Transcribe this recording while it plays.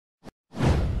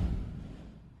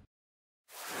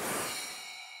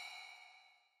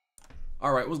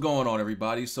Alright, what's going on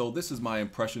everybody? So this is my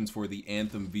impressions for the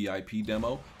Anthem VIP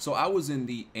demo. So I was in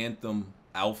the Anthem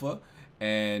Alpha,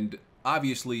 and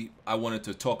obviously I wanted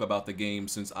to talk about the game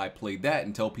since I played that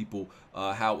and tell people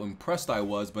how impressed I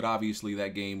was, but obviously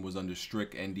that game was under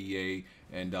strict NDA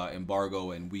and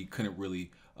embargo, and we couldn't really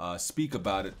speak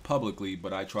about it publicly,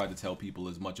 but I tried to tell people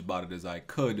as much about it as I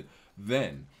could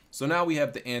then. So now we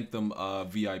have the Anthem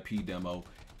VIP demo,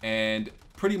 and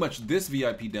pretty much this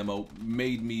VIP demo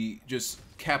made me just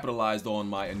capitalized on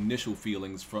my initial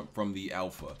feelings from the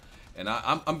alpha. And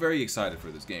I'm very excited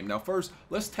for this game. Now first,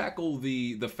 let's tackle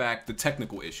the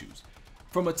technical issues.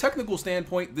 From a technical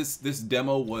standpoint, this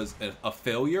demo was a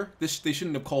failure. They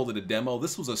shouldn't have called it a demo.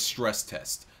 This was a stress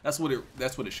test. That's what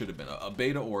it should have been, a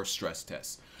beta or a stress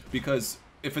test. Because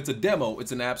if it's a demo,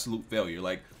 it's an absolute failure.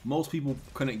 Like, most people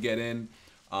couldn't get in.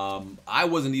 I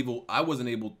wasn't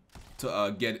able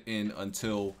to get in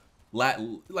until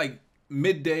like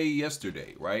midday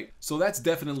yesterday, right? So that's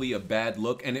definitely a bad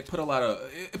look, and it put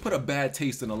a bad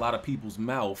taste in a lot of people's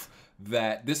mouth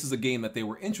that this is a game that they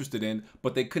were interested in,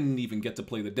 but they couldn't even get to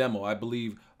play the demo. I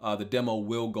believe the demo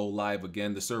will go live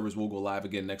again. The servers will go live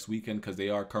again next weekend because they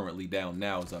are currently down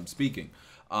now as I'm speaking.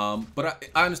 But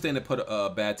I understand it put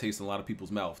a bad taste in a lot of people's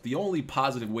mouth. The only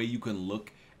positive way you can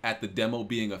look at the demo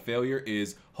being a failure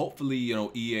is hopefully, you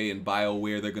know, EA and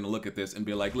BioWare, they're going to look at this and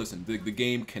be like, listen, the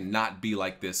game cannot be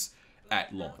like this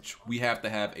at launch. We have to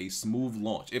have a smooth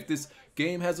launch. If this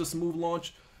game has a smooth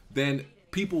launch, then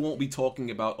people won't be talking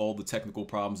about all the technical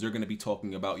problems. They're going to be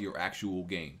talking about your actual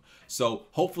game. So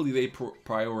hopefully they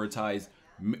prioritize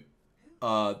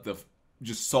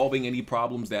just solving any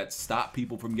problems that stop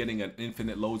people from getting an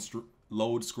infinite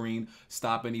load screen,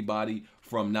 stop anybody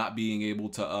from not being able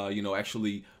to you know,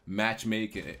 actually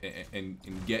matchmake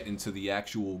and get into the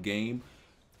actual game.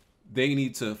 They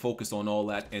need to focus on all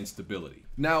that and stability.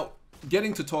 Now,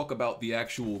 getting to talk about the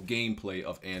actual gameplay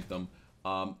of Anthem,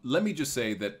 let me just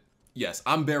say that yes,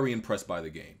 I'm very impressed by the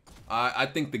game. I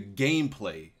think the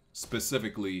gameplay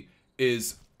specifically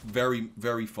is very,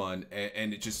 very fun,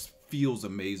 and it just feels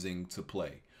amazing to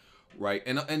play, right?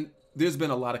 And there's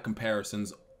been a lot of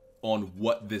comparisons on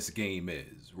what this game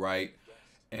is, right?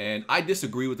 And I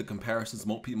disagree with the comparisons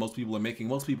most people are making.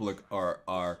 Most people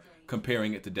are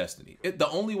comparing it to Destiny. The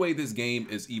only way this game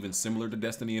is even similar to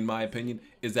Destiny, in my opinion,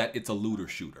 is that it's a looter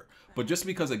shooter. But just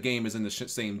because a game is in the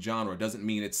same genre doesn't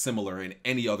mean it's similar in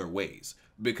any other ways.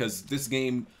 Because this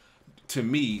game, to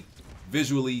me,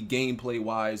 visually,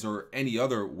 gameplay-wise, or any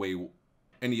other way,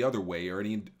 or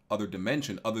any other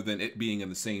dimension other than it being in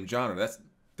the same genre,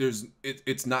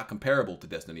 it's not comparable to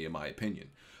Destiny, in my opinion.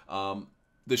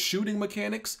 The shooting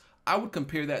mechanics, I would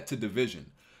compare that to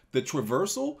Division. The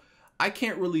traversal, I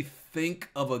can't really think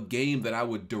of a game that I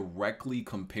would directly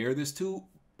compare this to,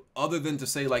 other than to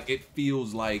say, like, it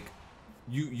feels like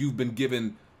you've been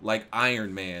given, like,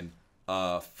 Iron Man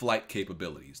flight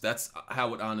capabilities. That's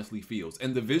how it honestly feels.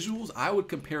 And the visuals, I would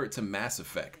compare it to Mass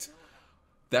Effect.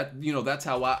 That, you know, that's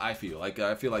how I feel. Like,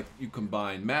 I feel like you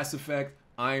combine Mass Effect,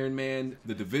 Iron Man,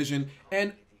 The Division,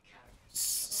 and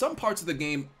some parts of the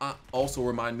game also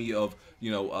remind me of,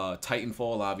 you know,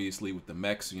 Titanfall, obviously, with the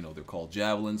mechs. You know, they're called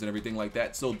javelins and everything like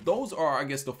that. So those are, I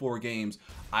guess, the 4 games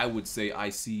I would say I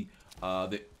see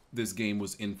that this game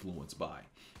was influenced by.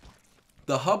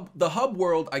 The hub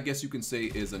world, I guess you can say,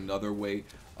 is another way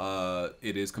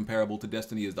it is comparable to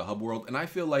Destiny, is the hub world. And I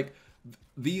feel like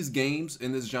these games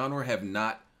in this genre have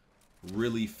not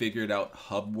really figured out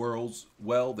hub worlds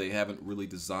well. They haven't really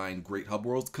designed great hub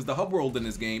worlds, because the hub world in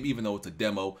this game, even though it's a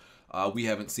demo, we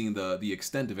haven't seen the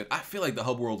extent of it. I feel like the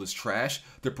hub world is trash.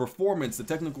 The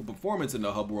technical performance in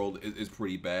the hub world is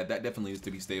pretty bad. That definitely needs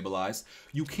to be stabilized.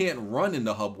 You can't run in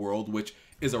the hub world, which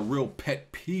is a real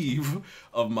pet peeve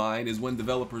of mine, is when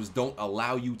developers don't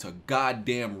allow you to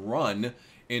goddamn run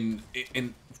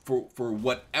for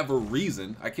whatever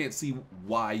reason. I can't see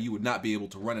why you would not be able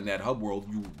to run in that hub world.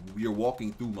 You're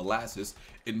walking through molasses.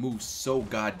 It moves so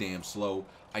goddamn slow.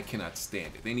 I cannot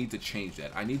stand it. They need to change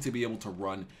that. I need to be able to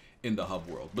run in the hub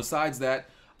world. Besides that,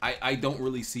 I don't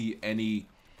really see any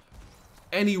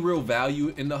real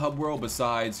value in the hub world,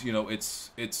 besides, you know,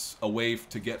 it's a way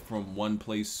to get from one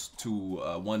place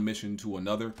to one mission to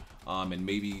another, and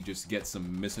maybe just get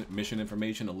some mission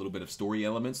information, a little bit of story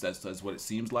elements. That's what it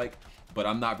seems like. But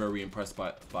I'm not very impressed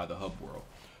by the hub world.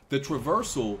 The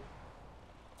traversal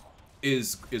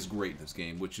is great in this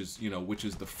game, which is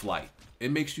the flight.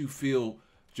 It makes you feel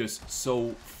just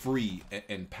so free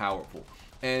and powerful.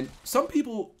 And some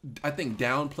people, I think,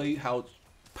 downplay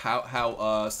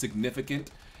how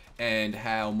significant and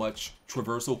how much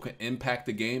traversal can impact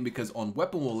the game, because on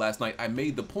Weapon Wheel last night I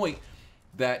made the point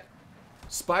that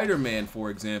Spider-Man, for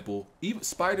example, even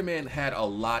Spider-Man had a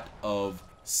lot of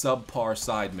subpar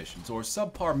side missions, or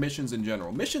subpar missions in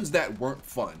general, missions that weren't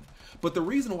fun. But the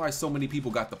reason why so many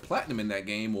people got the platinum in that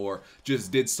game, or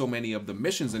just did so many of the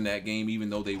missions in that game, even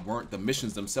though they weren't, the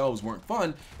missions themselves weren't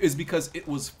fun, is because it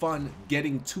was fun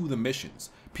getting to the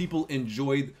missions. People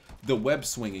enjoyed the web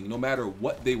swinging, no matter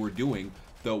what they were doing.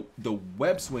 The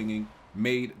web swinging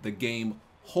made the game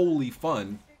wholly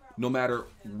fun, no matter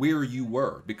where you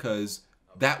were, because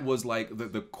that was like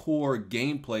the core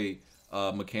gameplay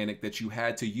mechanic that you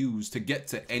had to use to get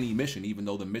to any mission, even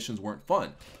though the missions weren't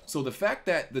fun. So the fact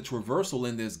that the traversal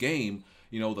in this game,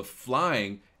 you know, the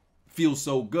flying feels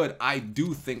so good, I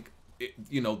do think it,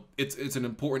 you know, it's an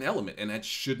important element, and that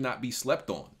should not be slept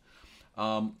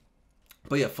on.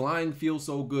 But yeah, flying feels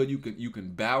so good. You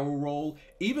can barrel roll.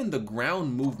 Even the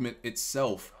ground movement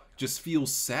itself just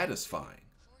feels satisfying.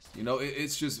 You know,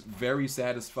 it's just very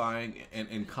satisfying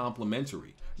and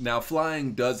complimentary. Now,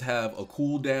 flying does have a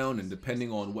cooldown, and depending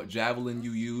on what javelin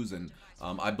you use, and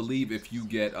I believe if you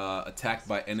get attacked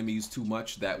by enemies too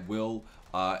much, that will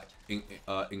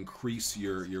increase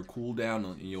your cooldown,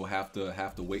 and you'll have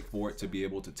to wait for it to be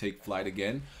able to take flight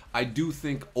again. I do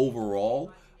think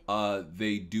overall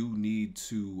they do need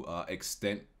to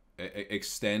extend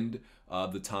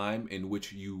the time in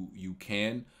which you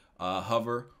can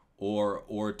hover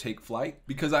or take flight,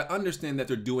 because I understand that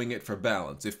they're doing it for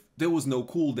balance. If there was no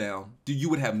cooldown, you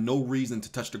would have no reason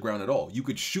to touch the ground at all. You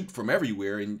could shoot from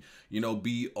everywhere and, you know,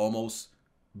 be almost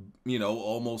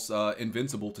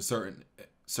invincible to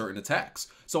certain attacks.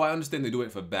 So I understand they do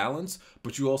it for balance,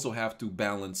 but you also have to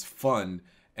balance fun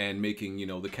and making, you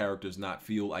know, the characters not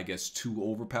feel, I guess, too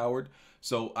overpowered.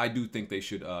 So I do think they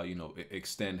should, you know,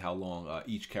 extend how long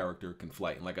each character can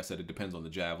flight. And like I said, it depends on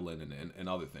the javelin and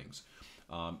other things.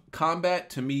 Combat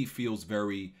to me feels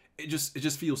it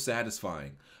just feels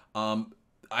satisfying.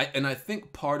 I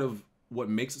think part of what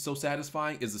makes it so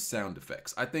satisfying is the sound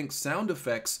effects. I think sound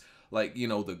effects, like, you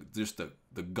know,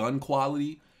 the gun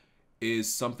quality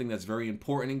is something that's very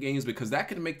important in games, because that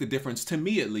can make the difference, to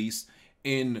me at least,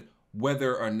 in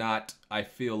whether or not I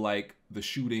feel like the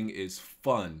shooting is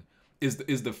fun. Is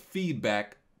the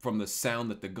feedback from the sound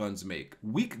that the guns make.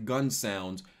 Weak gun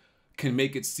sounds can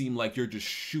make it seem like you're just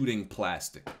shooting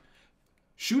plastic.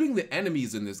 Shooting the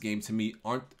enemies in this game, to me,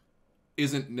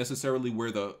 isn't necessarily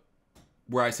where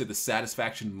I say the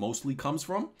satisfaction mostly comes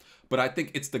from, but I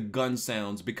think it's the gun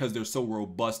sounds, because they're so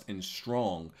robust and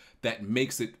strong, that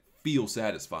makes it feel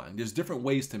satisfying. There's different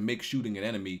ways to make shooting an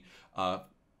enemy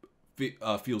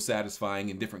feel satisfying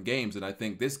in different games, and I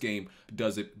think this game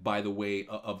does it by the way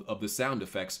of the sound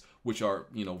effects, which are,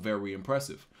 you know, very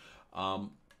impressive.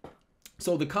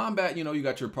 So the combat, you know, you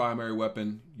got your primary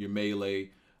weapon, your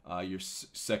melee, your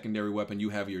secondary weapon. You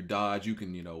have your dodge. You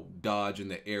can, you know, dodge in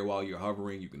the air while you're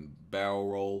hovering. You can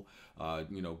barrel roll,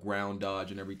 you know, ground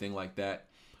dodge and everything like that.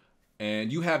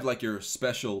 And you have like your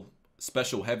special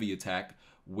heavy attack,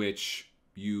 which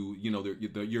you know,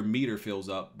 your meter fills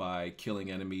up by killing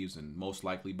enemies, and most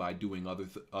likely by doing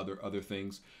other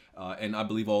things. And I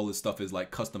believe all this stuff is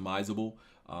like customizable,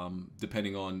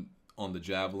 depending on the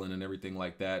javelin and everything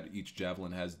like that. Each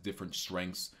javelin has different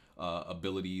strengths,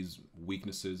 abilities,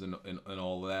 weaknesses, and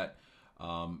all of that.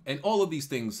 And all of these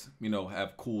things, you know,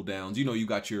 have cooldowns. You know, you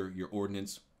got your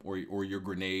ordnance or your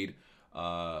grenade,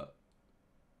 your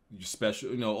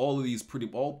special. You know, all of these pretty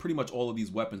much all of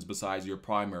these weapons, besides your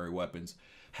primary weapons,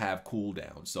 have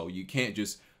cooldowns. So you can't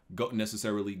just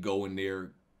necessarily go in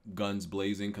there guns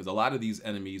blazing, because a lot of these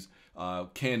enemies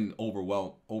can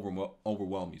overwhelm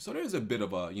you. So there's a bit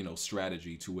of a, you know,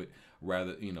 strategy to it,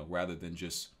 rather than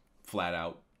just flat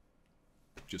out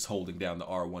just holding down the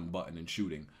R1 button and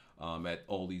shooting at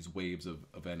all these waves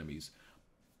of enemies.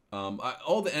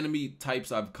 All the enemy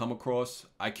types I've come across,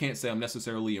 I can't say I'm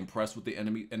necessarily impressed with the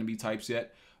enemy types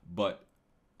yet, but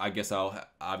I guess I'll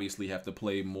obviously have to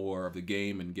play more of the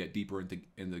game and get deeper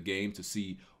in the game to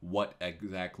see what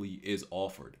exactly is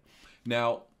offered.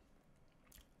 Now,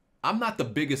 I'm not the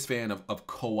biggest fan of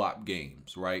co-op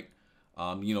games, right?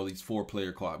 You know, these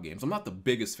 4-player co-op games. I'm not the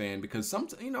biggest fan, because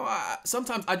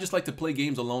sometimes I just like to play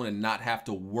games alone and not have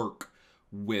to work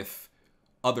with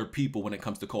other people when it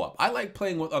comes to co-op. I like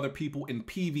playing with other people in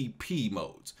PvP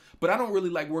modes, but I don't really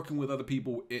like working with other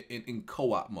people in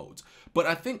co-op modes. But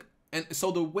I think, and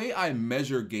so the way I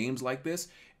measure games like this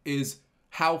is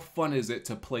how fun is it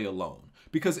to play alone.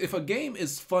 Because if a game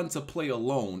is fun to play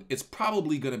alone, it's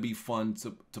probably going to be fun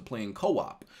to play in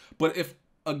co-op. But if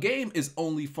a game is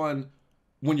only fun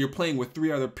when you're playing with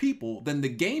 3 other people, then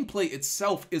the gameplay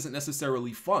itself isn't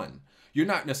necessarily fun. You're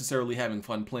not necessarily having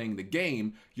fun playing the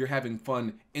game, you're having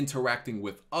fun interacting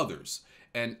with others.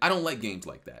 And I don't like games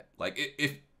like that. Like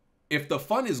if the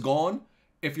fun is gone,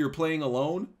 if you're playing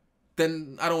alone,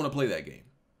 then I don't want to play that game.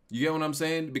 You get what I'm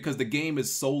saying? Because the game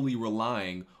is solely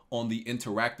relying on the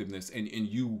interactiveness and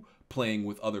you playing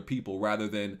with other people rather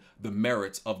than the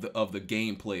merits of the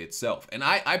gameplay itself. And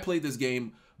I played this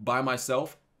game by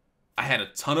myself. I had a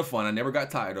ton of fun. I never got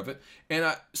tired of it.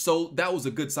 And so that was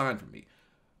a good sign for me.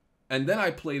 And then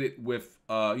I played it with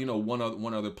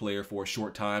one other player for a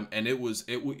short time, and it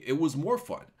was more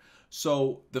fun.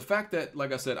 So the fact that,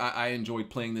 like I said, I enjoyed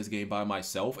playing this game by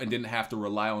myself and didn't have to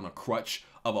rely on a crutch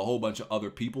of a whole bunch of other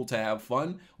people to have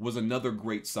fun was another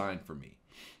great sign for me.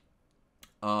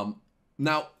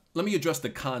 Now, let me address the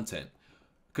content,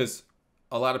 because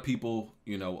a lot of people,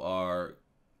 are...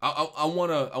 I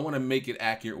want to make it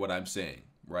accurate what I'm saying,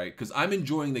 right? Because I'm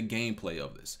enjoying the gameplay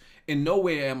of this. In no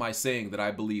way am I saying that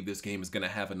I believe this game is going to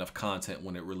have enough content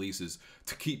when it releases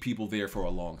to keep people there for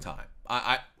a long time.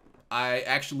 I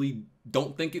actually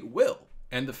don't think it will.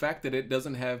 And the fact that it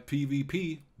doesn't have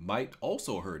PvP might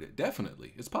also hurt it.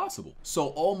 Definitely. It's possible. So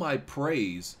all my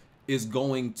praise is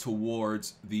going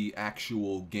towards the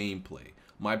actual gameplay.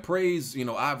 My praise,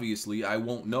 obviously I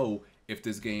won't know if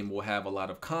this game will have a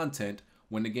lot of content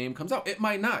when the game comes out. It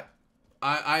might not.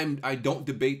 I don't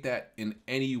debate that in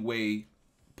any way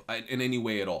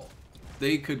at all.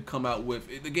 They could come out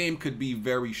with, the game could be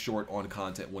very short on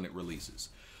content when it releases.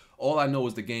 All I know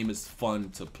is the game is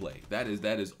fun to play. That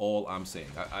is all I'm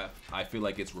saying. I feel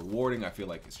like it's rewarding. I feel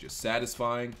like it's just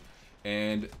satisfying.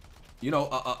 And,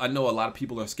 I know a lot of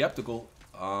people are skeptical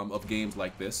of games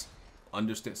like this.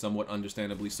 Somewhat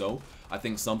understandably so. I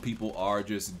think some people are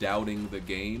just doubting the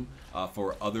game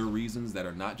for other reasons that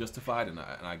are not justified, and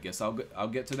I guess I'll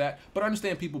get to that. But I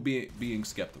understand people being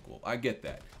skeptical. I get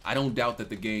that. I don't doubt that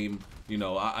the game,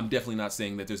 I'm definitely not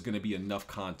saying that there's going to be enough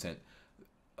content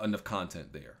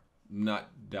there. Not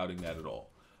doubting that at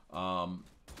all.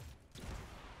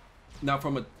 Now,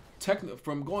 from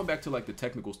going back to like the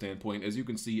technical standpoint, as you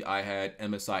can see, I had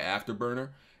MSI Afterburner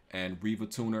and Riva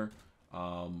Tuner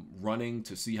running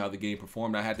to see how the game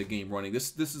performed. I had the game running.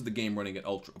 This is the game running at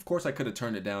ultra. Of course, I could have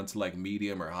turned it down to like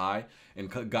medium or high and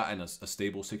gotten a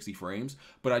stable 60 frames,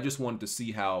 but I just wanted to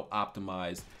see how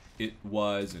optimized it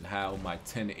was and how my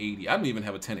 1080. I don't even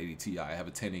have a 1080 Ti. I have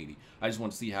a 1080. I just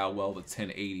want to see how well the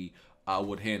 1080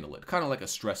 would handle it. Kind of like a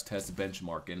stress test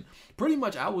benchmark. And pretty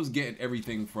much I was getting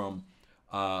everything from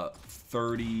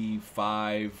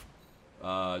 35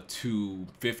 to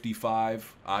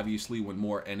 55, obviously, when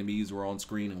more enemies were on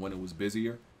screen and when it was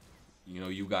busier.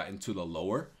 You got into the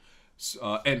lower.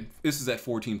 And this is at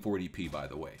 1440p, by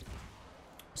the way.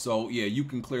 So, yeah, you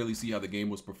can clearly see how the game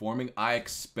was performing. I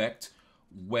expect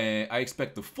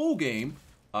the full game,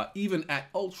 even at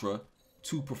Ultra,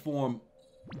 to perform,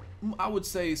 I would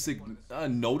say,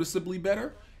 noticeably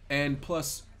better. And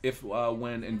plus, if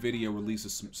when NVIDIA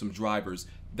releases some drivers,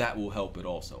 that will help it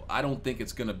also. I don't think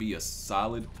it's going to be a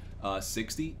solid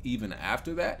 60 even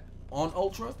after that on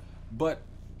Ultra, but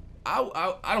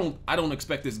I don't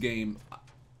expect this game.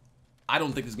 I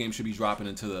don't think this game should be dropping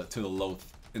into the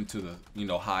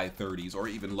high 30s or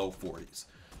even low 40s.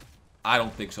 I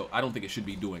don't think so. I don't think it should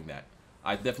be doing that.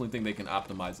 I definitely think they can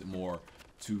optimize it more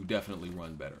to definitely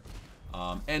run better.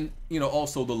 And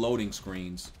also the loading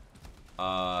screens.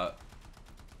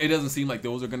 It doesn't seem like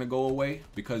those are going to go away,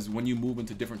 because when you move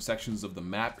into different sections of the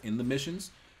map in the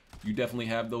missions, you definitely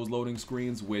have those loading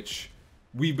screens, which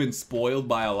we've been spoiled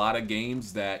by a lot of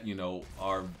games that,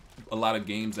 are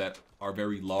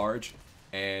very large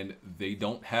and they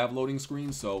don't have loading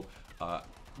screens. So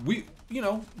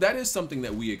that is something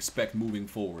that we expect moving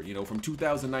forward. From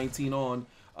 2019 on,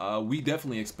 we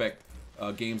definitely expect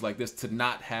games like this to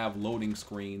not have loading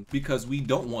screen, because we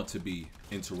don't want to be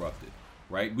interrupted.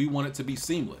 Right? We want it to be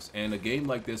seamless, and a game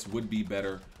like this would be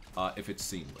better if it's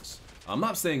seamless. I'm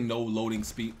not saying no loading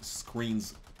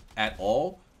screens at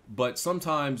all, but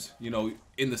sometimes,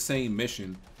 in the same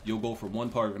mission, you'll go from one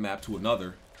part of the map to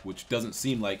another, which doesn't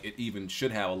seem like it even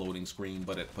should have a loading screen,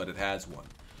 but it has one.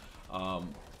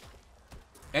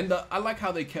 And I like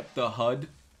how they kept the HUD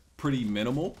pretty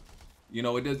minimal.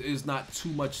 It is not too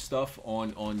much stuff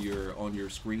on your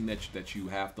screen that you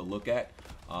have to look at.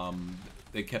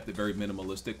 They kept it very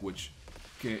minimalistic, which,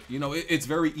 it's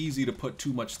very easy to put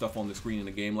too much stuff on the screen in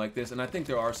a game like this. And I think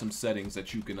there are some settings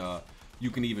that you can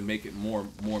even make it more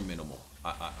minimal,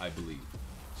 I believe.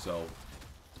 So,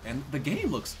 and the game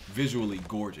looks visually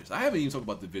gorgeous. I haven't even talked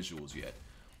about the visuals yet.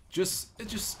 It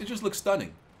just looks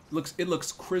stunning. It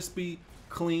looks crispy,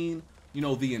 clean.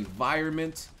 The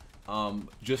environment,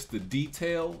 just the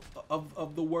detail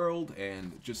of the world,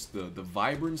 and just the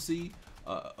vibrancy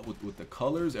with the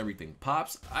colors, everything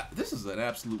pops. This is an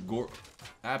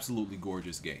absolutely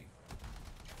gorgeous game.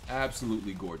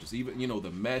 Absolutely gorgeous. Even, you know,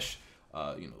 the mesh,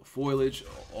 you know, foliage,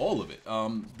 all of it.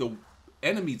 The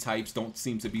enemy types don't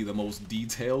seem to be the most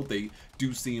detailed. They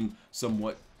do seem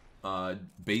somewhat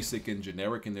basic and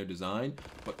generic in their design,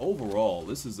 but overall,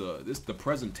 the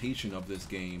presentation of this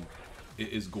game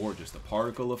is gorgeous. The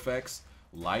particle effects,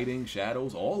 lighting,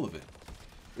 shadows, all of it.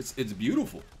 It's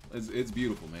beautiful. It's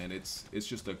beautiful, man. It's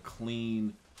just a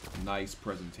clean, nice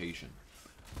presentation.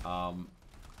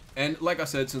 And like I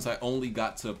said, since I only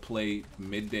got to play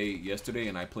midday yesterday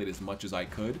and I played as much as I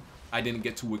could, I didn't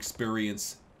get to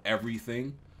experience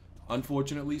everything,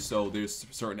 unfortunately. So there's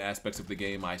certain aspects of the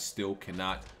game I still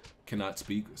cannot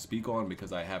speak on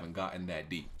because I haven't gotten that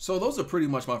deep. So those are pretty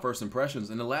much my first impressions.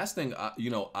 And the last thing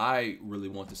I really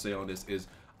want to say on this is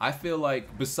I feel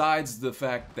like, besides the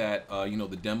fact that you know,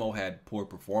 the demo had poor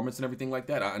performance and everything like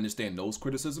that, I understand those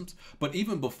criticisms. But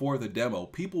even before the demo,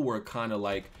 people were kind of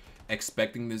like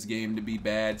expecting this game to be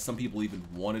bad. Some people even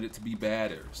wanted it to be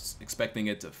bad or expecting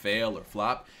it to fail or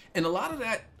flop. And a lot of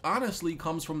that honestly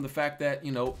comes from the fact that,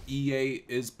 you know, EA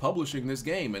is publishing this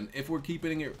game. And if we're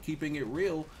keeping it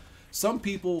real, some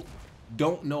people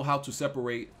don't know how to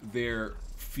separate their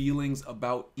feelings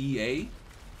about EA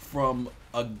from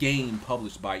a game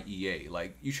published by EA.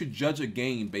 Like, you should judge a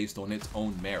game based on its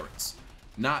own merits,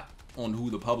 not on who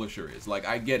the publisher is. Like,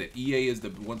 I get it. EA is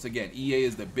EA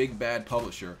is the big bad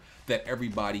publisher that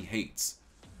everybody hates.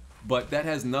 But that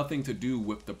has nothing to do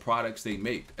with the products they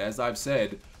make. As I've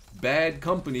said, bad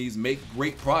companies make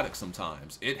great products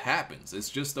sometimes. It happens. It's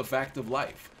just a fact of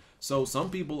life. So some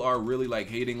people are really like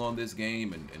hating on this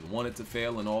game and want it to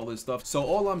fail and all this stuff. So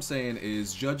all I'm saying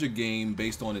is judge a game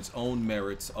based on its own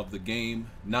merits of the game,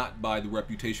 not by the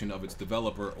reputation of its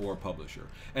developer or publisher.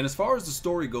 And as far as the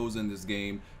story goes in this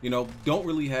game, you know, don't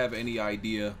really have any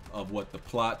idea of what the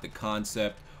plot, the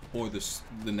concept, or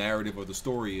the narrative or the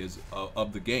story is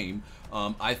of the game.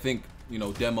 I think, you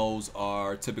know, demos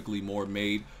are typically more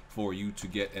made for you to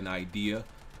get an idea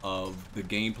of the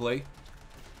gameplay.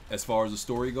 As far as the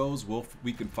story goes,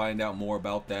 we can find out more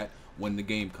about that when the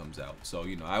game comes out. So,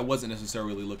 you know, I wasn't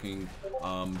necessarily looking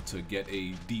to get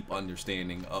a deep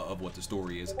understanding of what the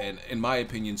story is. And in my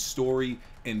opinion, story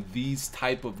in these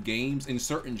type of games, in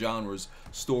certain genres,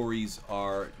 stories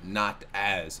are not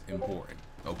as important.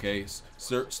 Okay,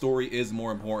 story is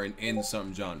more important in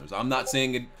some genres. I'm not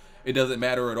saying it doesn't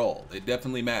matter at all. It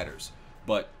definitely matters,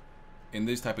 but in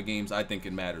these type of games, I think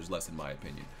it matters less, in my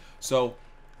opinion. So,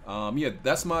 yeah,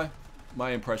 that's my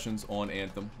impressions on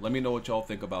Anthem. Let me know what y'all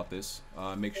think about this.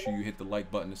 Make sure you hit the like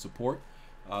button to support.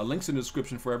 Links in the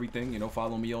description for everything. You know,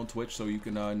 follow me on Twitch so you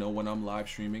can know when I'm live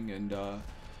streaming and know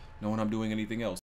when I'm doing anything else.